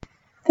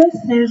This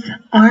is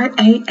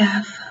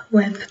RAF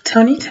with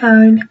Tony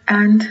Tone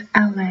and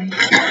LA.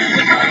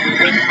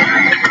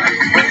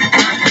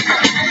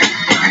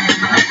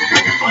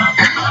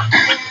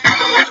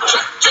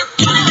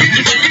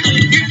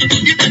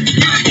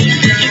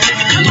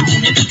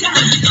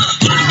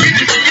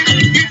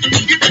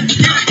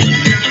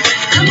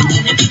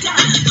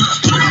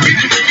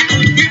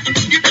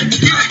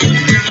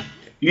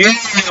 Yeah,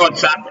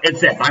 what's up?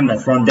 It's the Thunder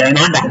from down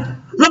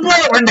under. The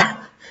Blue Under.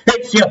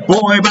 It's your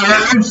boy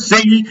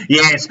Brucey.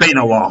 Yeah, it's been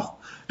a while.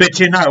 But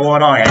you know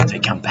what? I had to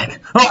come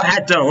back. I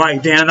had to lay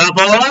down the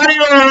bloody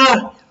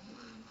law.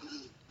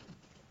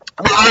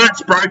 My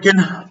heart's broken.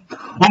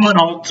 I'm an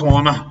old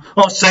timer.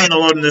 I've seen a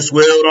lot in this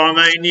world. I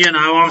mean, you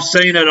know, I've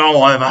seen it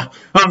all over.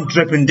 I'm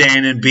dripping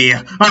down in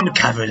beer. I'm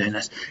covered in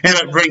it. And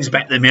it brings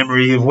back the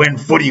memory of when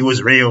footy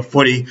was real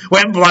footy.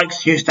 When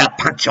blokes used to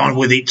punch on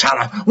with each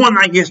other. When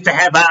they used to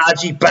have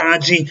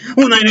argy-bargy.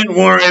 When they didn't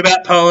worry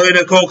about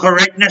political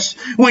correctness.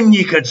 When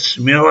you could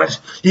smell it.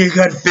 You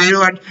could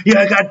feel it. You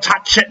could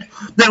touch it.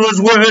 There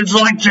was words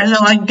like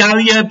 "Jizzle go,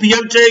 you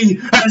beauty,"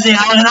 as he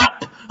went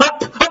up.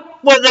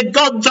 With the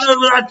gods over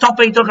the top,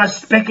 he took a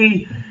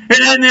specky. And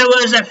then there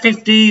was the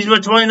 50s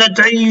between the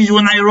D's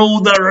when they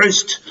ruled the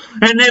roost.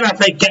 And never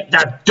forget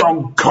that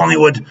dog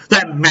Collingwood,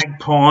 that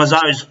magpies,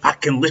 those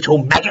fucking little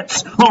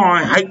maggots. Oh,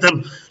 I hate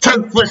them.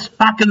 Toothless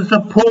fucking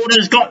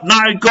supporters got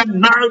no good,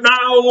 no,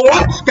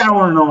 what's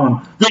going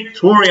on?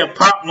 Victoria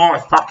parked my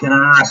fucking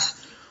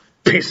ass.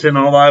 Pissing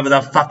all over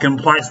the fucking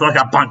place like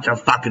a bunch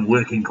of fucking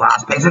working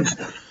class peasants.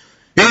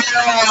 Yeah,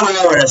 I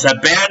know what it's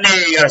about now.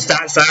 You gotta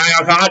start saying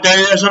I can't do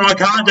this and I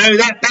can't do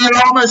that, but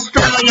I'm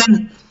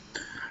Australian.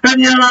 And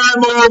you know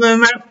more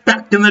than that,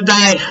 back in the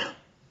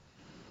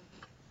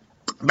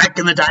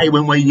day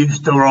when we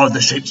used to ride the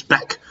sheep's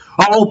back,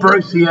 old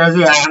Brucey as a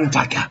young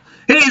tucker.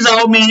 His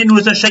old man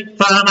was a sheep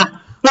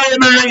farmer. They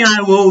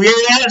merino wool,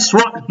 yeah, that's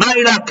right,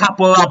 made a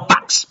couple of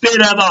bucks,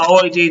 bit of a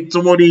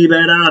hoity-toity,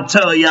 but I'll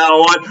tell you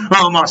what,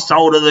 I'm a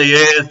soul to the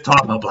earth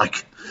type of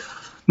bloke.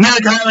 Now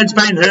COVID's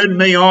been hurting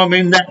me. I'm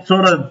in that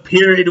sort of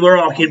period where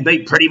I can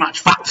be pretty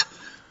much fucked.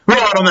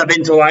 Right on the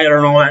ventilator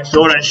and all that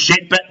sort of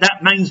shit, but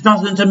that means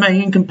nothing to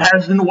me in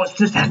comparison to what's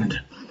just happened.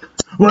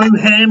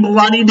 Wuhan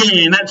bloody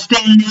Dan, that's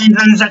Dan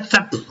Andrews, that's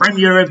the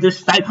Premier of this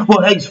state.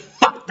 Well, he's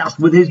fucked us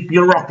with his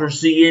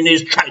bureaucracy and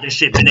his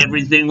traitorship and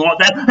everything like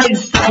that.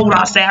 He's sold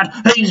us out,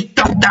 he's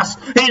dumped us,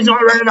 he's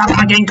got rid of the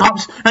fucking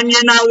cops, and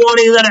you know what,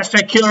 he let a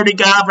security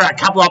guard for a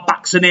couple of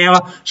bucks an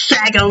hour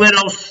shag a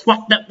little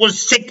slut that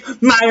was sick,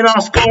 made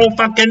us all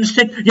fucking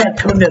sick. You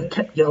couldn't have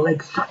kept your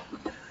legs shut.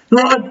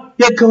 Right,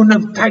 you couldn't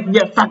have taken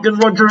your fucking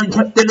Roger and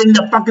kept it in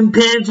the fucking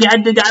pants. You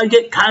had to go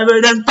get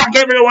COVID and fuck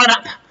everyone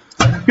up.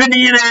 And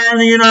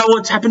you know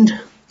what's happened?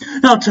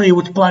 I'll tell you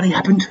what's bloody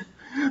happened.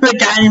 The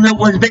game that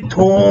was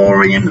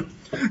Victorian,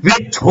 I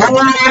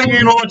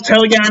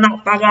tell you,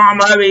 not fuck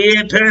I'm over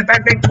here, Perth,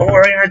 but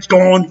Victoria, it's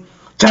gone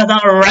to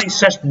the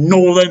racist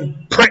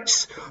northern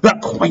pricks, the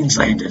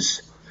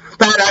Queenslanders.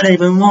 They don't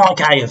even like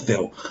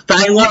AFL.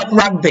 They like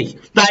rugby.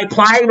 They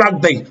play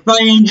rugby.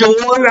 They enjoy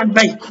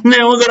rugby.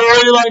 Now we're going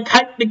to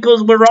relocate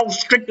because we're all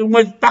stricken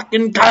with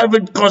fucking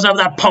COVID because of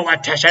the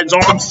politicians.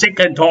 I'm sick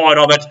and tired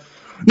of it.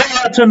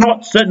 Now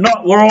tonight's the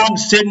night where I'm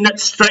sitting it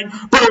straight.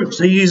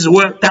 Brucey's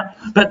worked up,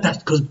 but that's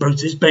because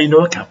Brucey's been to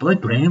a couple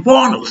of grand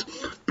finals.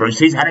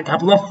 Brucey's had a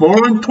couple of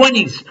 4 and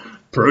 20s.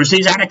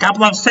 Brucey's had a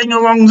couple of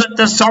sing-alongs at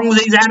the songs.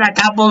 He's had a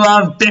couple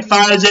of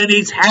biffos and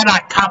he's had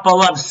a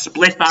couple of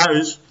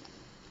spliffos.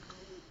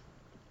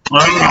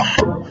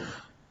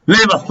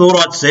 Never thought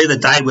I'd see the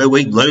day where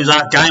we'd lose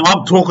our game.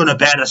 I'm talking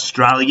about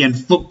Australian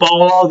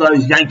football. All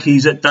those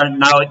Yankees that don't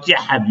know it, you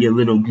have your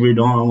little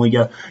gridiron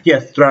where you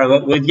throw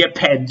it with your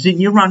pads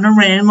and you run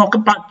around like a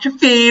bunch of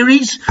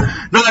fairies.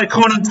 No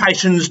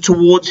connotations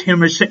towards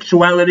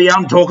homosexuality.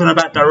 I'm talking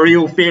about the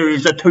real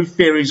fairies, the tooth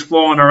fairies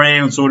flying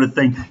around sort of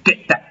thing.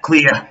 Get that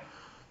clear.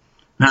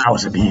 No, it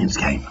was a man's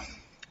game.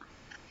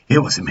 It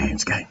was a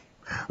man's game.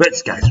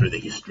 Let's go through the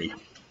history.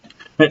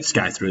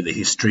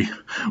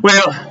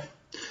 Well,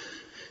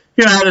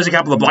 you know, there's a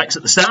couple of blokes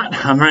at the start,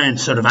 around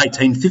sort of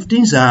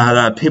 1850s.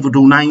 The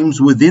pivotal names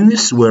within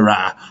this were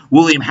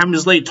William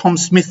Hammersley, Tom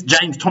Smith,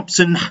 James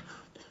Thompson,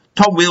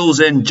 Tom Wills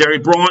and Jerry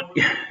Bryant.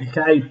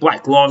 Okay,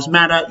 Black Lives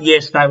Matter.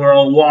 Yes, they were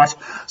all white.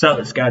 So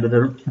let's go to the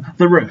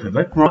root of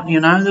it. Right, you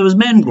know, there was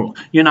Mangrel.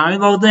 You know,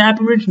 like the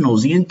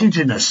Aboriginals, the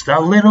Indigenous, the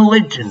Little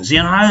Legends.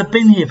 You know, they've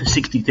been here for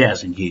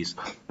 60,000 years.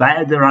 They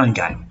had their own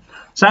game.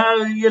 So,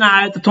 you know,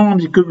 at the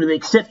times you couldn't really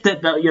accept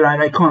it, but, you know,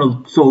 they kind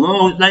of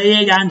saw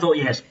their game and thought,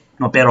 yes,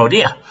 not a bad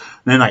idea. And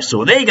then they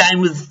saw their game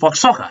with like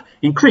soccer,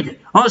 in cricket,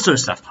 all that sort of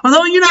stuff. I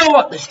thought, you know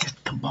what, let's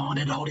just combine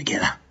it all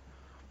together.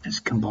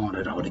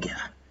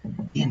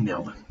 In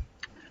Melbourne.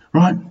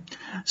 Right?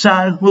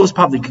 So, Wills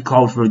publicly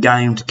called for a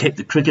game to keep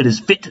the cricketers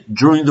fit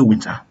during the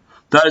winter.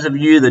 Those of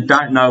you that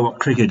don't know what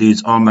cricket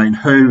is, I mean,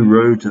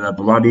 hooroo to the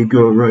bloody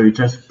guru,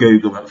 just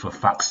Google it for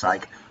fuck's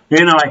sake.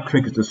 You know,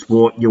 cricket's a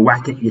sport, you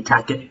whack it, you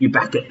tack it, you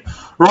back it,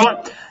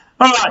 right?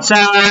 Alright, so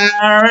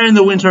in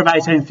the winter of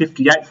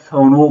 1858,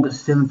 on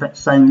August 7th that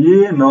same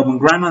year, Melbourne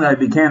Grammar, they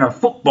began a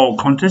football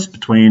contest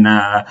between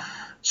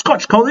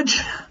Scotch College,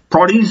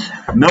 Proddies,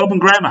 Melbourne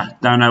Grammar.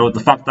 Don't know what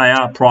the fuck they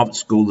are, private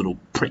school little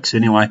pricks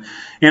anyway.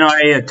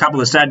 A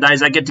couple of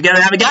Saturdays they get together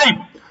and have a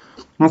game.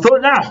 I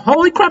thought,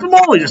 holy crap and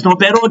moly, it's not a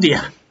bad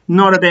idea.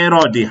 Not a bad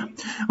idea.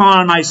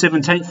 On May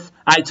 17th,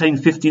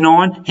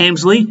 1859,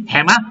 Hamsley,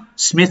 Hammer,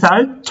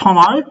 Smitho,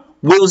 Tomo,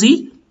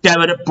 Wilsey,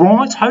 gathered at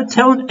Bryant's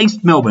Hotel in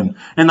East Melbourne,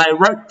 and they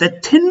wrote the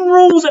 10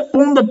 rules that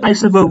form the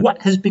basis of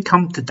what has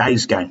become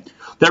today's game.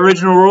 The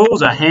original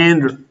rules are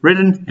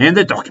handwritten and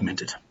they're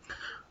documented.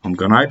 I'm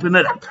going to open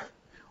it up.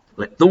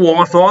 Let the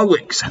Wi-Fi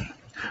listen.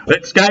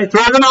 Let's go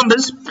through the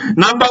numbers.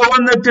 Number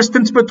 1, the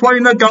distance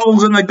between the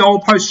goals and the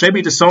goalpost shall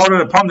be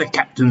decided upon the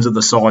captains of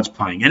the sides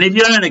playing. And if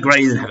you don't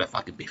agree, then have a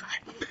fucking biffo.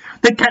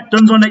 The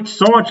captains on each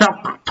side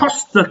shall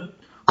toss the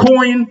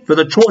coin for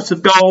the choice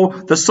of goal.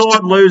 The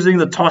side losing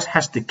the toss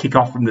has to kick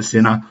off from the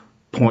centre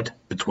point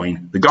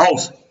between the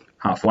goals.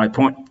 Halfway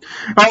point.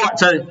 Alright,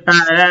 so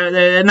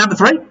number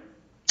 3.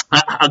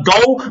 A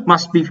goal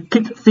must be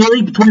kicked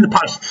fairly between the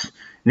posts.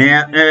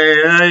 Now,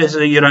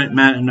 you don't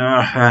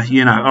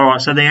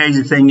alright, so the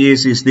easy thing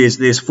is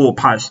there's 4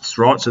 posts,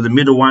 right? So the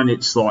middle one,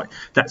 it's like,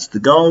 that's the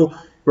goal,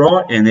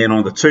 right? And then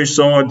on the 2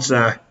 sides,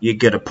 you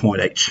get a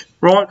point each,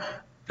 right?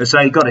 So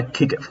you've got to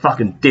kick it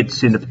fucking dead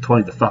centre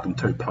between the fucking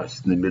 2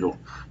 posts in the middle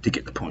to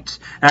get the points.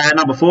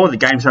 Number 4, the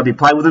game shall be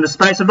played within a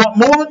space of not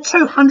more than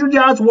 200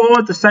 yards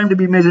wide, the same to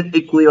be measured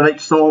equally on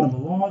each side of the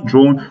line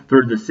drawn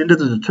through the centre of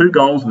the 2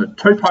 goals and the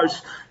 2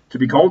 posts to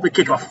be called the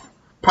kick-off.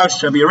 Posts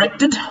shall be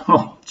erected.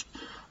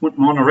 Wouldn't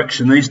mind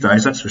erection these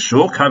days, that's for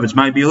sure. COVID's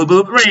maybe a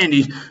little bit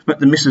randy, but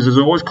the missus is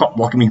always cop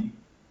blocking me.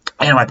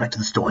 Anyway, back to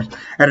the story.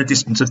 At a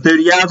distance of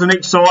 30 yards on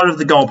each side of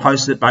the goal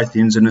posts at both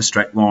ends in a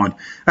straight line.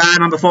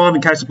 Number 5,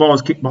 in case the ball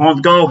is kicked behind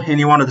the goal,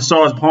 any one of the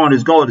sides behind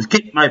whose goal it is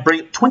kicked may bring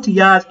it 20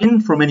 yards in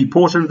from any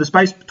portion of the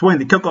space between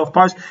the kick-off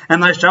post,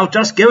 and they shall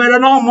just give it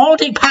an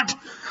almighty putt.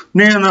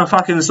 Now they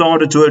fucking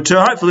decided to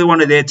hopefully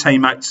one of their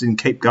teammates and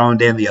keep going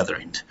down the other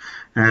end.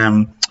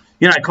 Kind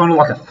of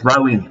like a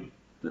throw-in,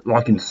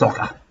 like in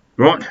soccer,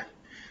 right?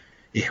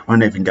 Yeah,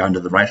 won't even go into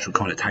the racial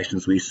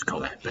connotations we used to call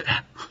that, but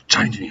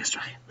changing in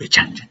Australia, we're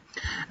changing.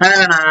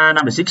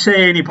 Number 6,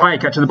 any player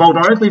catching the ball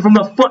directly from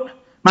the foot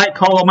may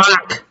call a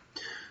mark.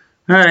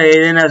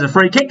 Then as a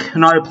free kick,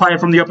 no player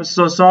from the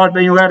opposite side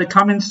being allowed to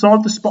come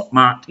inside the spot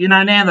marked.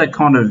 Now they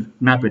kind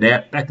of map it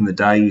out. Back in the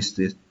day, used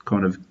to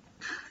kind of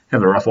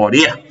have a rough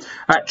idea.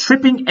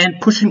 Tripping and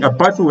pushing are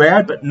both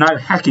allowed, but no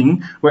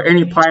hacking where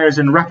any player is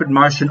in rapid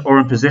motion or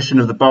in possession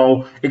of the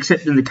ball,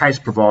 except in the case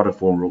provided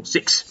for in Rule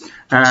 6.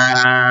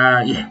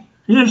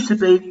 Used to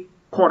be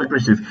quite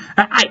aggressive.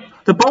 8.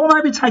 The ball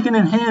may be taken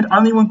in hand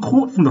only when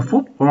caught from the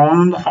foot or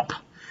on the hop.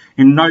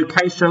 In no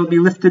case shall it be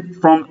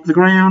lifted from the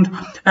ground.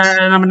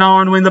 Number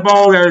 9, when the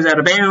ball goes out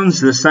of bounds,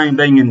 the same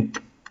being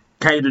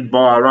indicated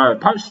by a row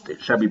of posts,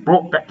 it shall be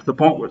brought back to the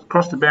point where it's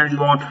crossed the boundary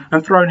line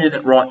and thrown in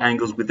at right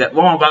angles with that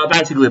line. But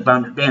basically, the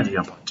boundary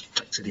umpire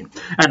takes it in.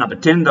 And number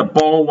 10, the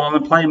ball while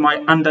in play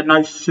may under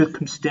no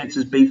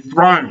circumstances be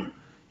thrown.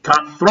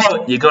 Can't throw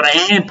it, you got to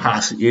hand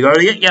pass it. You got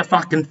to get your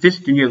fucking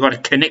fist and you got to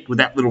connect with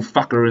that little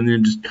fucker and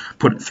then just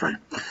put it through.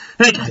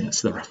 Okay,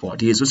 that's the rough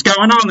ideas. What's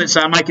going on? Let's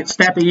make it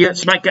snappy.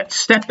 Let's make it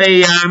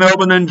snappy.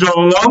 Melbourne and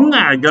Geelong.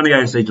 Going to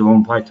go see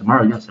Geelong play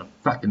tomorrow. Got some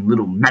fucking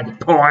little maggot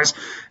pies.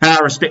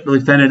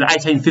 Respectively founded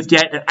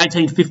 1858 and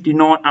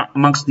 1859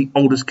 amongst the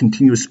oldest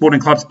continuous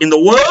sporting clubs in the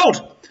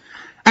world.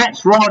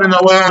 That's right, in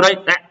the world.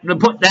 Eat that.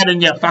 Put that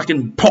in your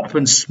fucking pot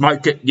and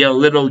smoke it, you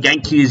little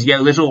Yankees, you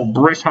little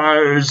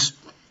Brittos.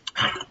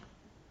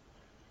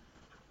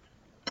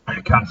 I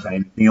can't say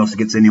anything else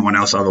against anyone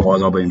else,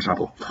 otherwise I'll be in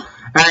trouble.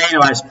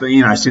 Anyways,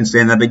 but since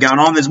then they've been going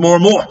on. There's more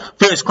and more.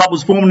 First club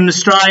was formed in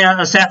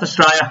Australia, South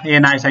Australia,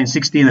 in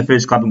 1860, and the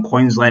first club in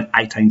Queensland,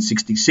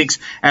 1866.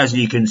 As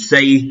you can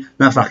see,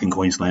 the fucking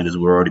Queenslanders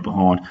were already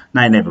behind.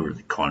 They never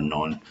really cottoned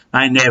on.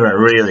 They never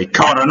really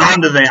cottoned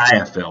on to the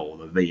AFL.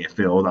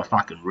 VFL, the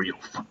fucking real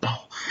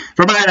football.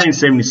 From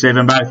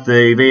 1877, both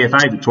the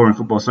VFA, Victorian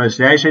Football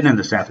Association, and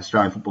the South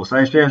Australian Football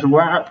Association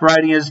were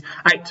operating as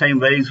 8-team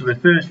leagues, with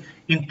the first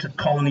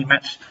inter-colony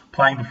match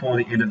playing before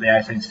the end of the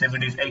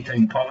 1870s.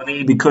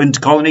 18-colony became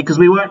colony because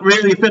we weren't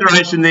really a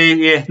federation there.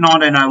 Yeah,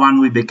 1901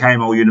 we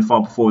became all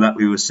unified. Before that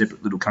we were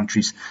separate little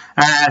countries.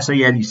 So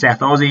you had your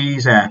South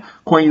Aussies,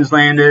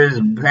 Queenslanders,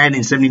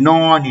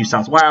 1879, New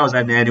South Wales,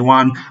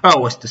 1881,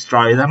 West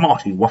Australia, the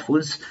Mighty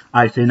Wafflers,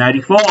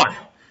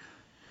 1885.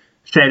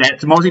 Shout out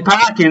to Mozzie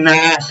Park and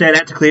shout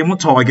out to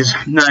Claremont Tigers.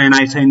 In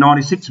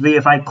 1896,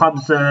 VFA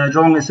clubs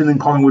Geelong, Essendon,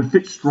 Collingwood,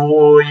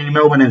 Fitzroy,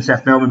 Melbourne and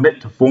South Melbourne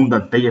met to form the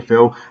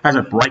VFL as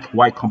a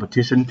breakaway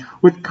competition,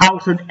 with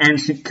Carlton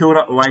and St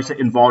Kilda later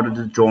invited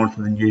to join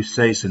for the new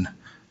season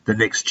the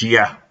next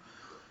year.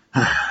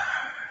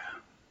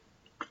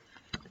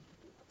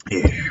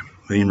 Yeah.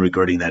 Been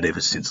regretting that ever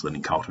since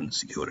letting Carlton and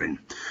St Kilda in.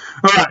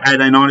 Alright,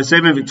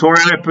 1897,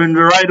 Victoria opened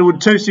a raid with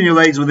 2 senior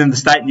leagues within the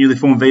state, newly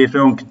formed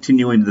VFL, and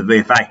continuing into the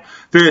VFA.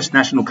 First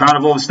National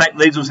Carnival of State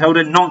Leagues was held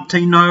in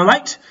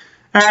 1908.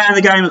 And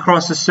the game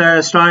across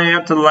Australia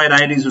up to the late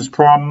 80s was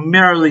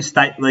primarily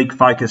state league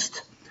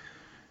focused.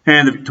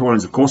 And the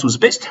Victorians, of course, was the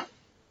best.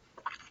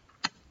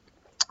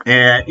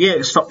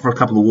 Yeah, stopped for a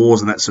couple of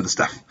wars and that sort of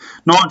stuff.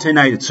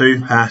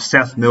 1982,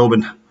 South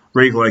Melbourne,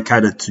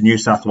 relocated to New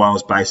South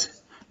Wales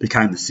base,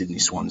 became the Sydney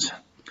Swans.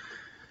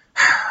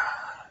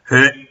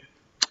 Hurt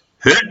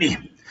me.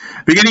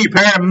 Beginning to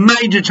appear a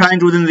major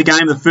change within the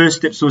game, the first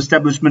steps to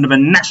establishment of a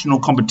national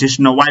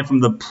competition away from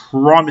the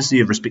primacy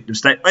of respective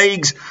state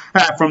leagues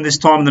from this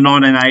time in the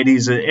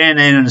 1980s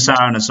and so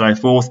on and so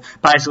forth.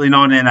 Basically,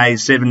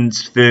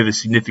 1987's further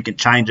significant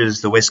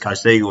changes. The West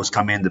Coast Eagles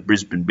come in, the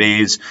Brisbane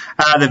Bears.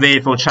 The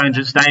VFL changed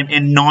its name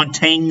in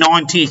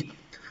 1990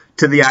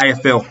 to the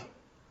AFL.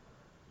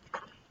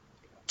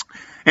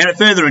 And it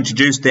further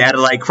introduced the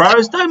Adelaide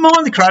Crows. Don't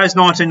mind the Crows,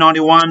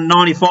 1991,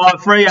 95,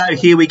 Freo,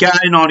 here we go,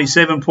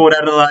 97, Port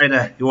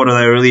Adelaide. What are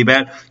they really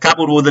about?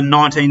 Coupled with the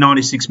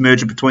 1996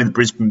 merger between the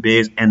Brisbane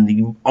Bears and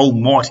the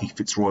almighty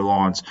Fitzroy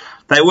Lions.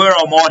 They were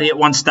almighty at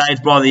one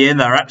stage. By the end,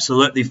 they were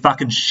absolutely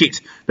fucking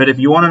shit. But if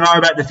you want to know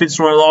about the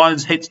Fitzroy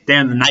Lions, head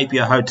down to the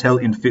Napier Hotel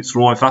in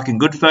Fitzroy. Fucking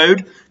good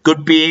food,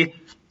 good beer,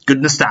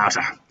 good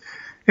nostalgia.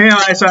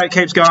 Anyway, so it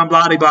keeps going,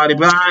 blah, blah, blah,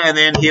 blah, and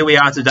then here we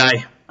are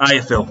today,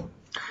 AFL.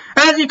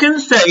 As you can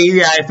see,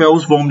 the AFL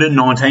was formed in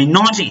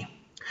 1990.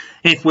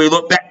 If we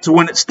look back to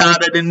when it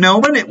started in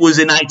Melbourne, it was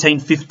in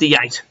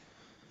 1858.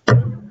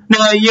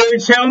 Now, you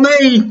tell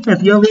me,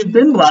 if you lived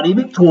in bloody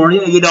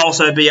Victoria, you'd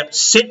also be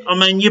upset. I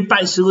mean, you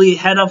basically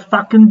had a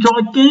fucking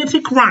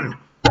gigantic run.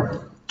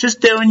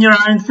 Just doing your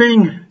own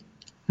thing.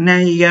 Now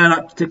you're going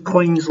up to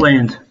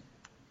Queensland.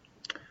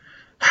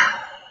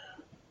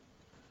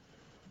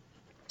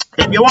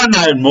 If you want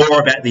to know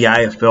more about the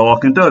AFL, I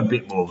can do a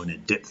bit more of an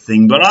in-depth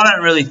thing, but I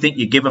don't really think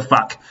you give a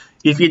fuck.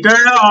 If you do,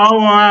 let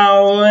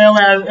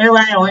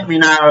me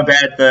know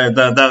about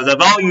the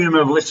volume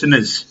of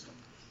listeners.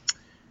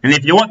 And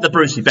if you want the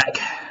Brucey back,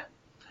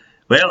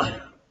 well,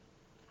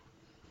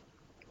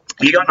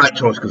 you got no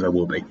choice because I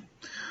will be.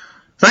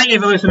 Thank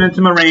you for listening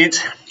to my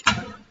rant.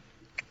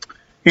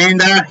 And,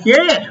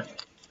 yeah,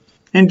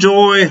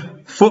 enjoy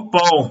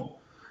football,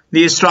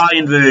 the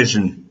Australian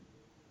version.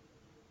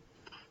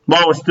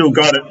 While we've still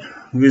got it,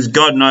 because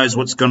God knows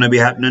what's going to be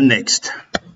happening next.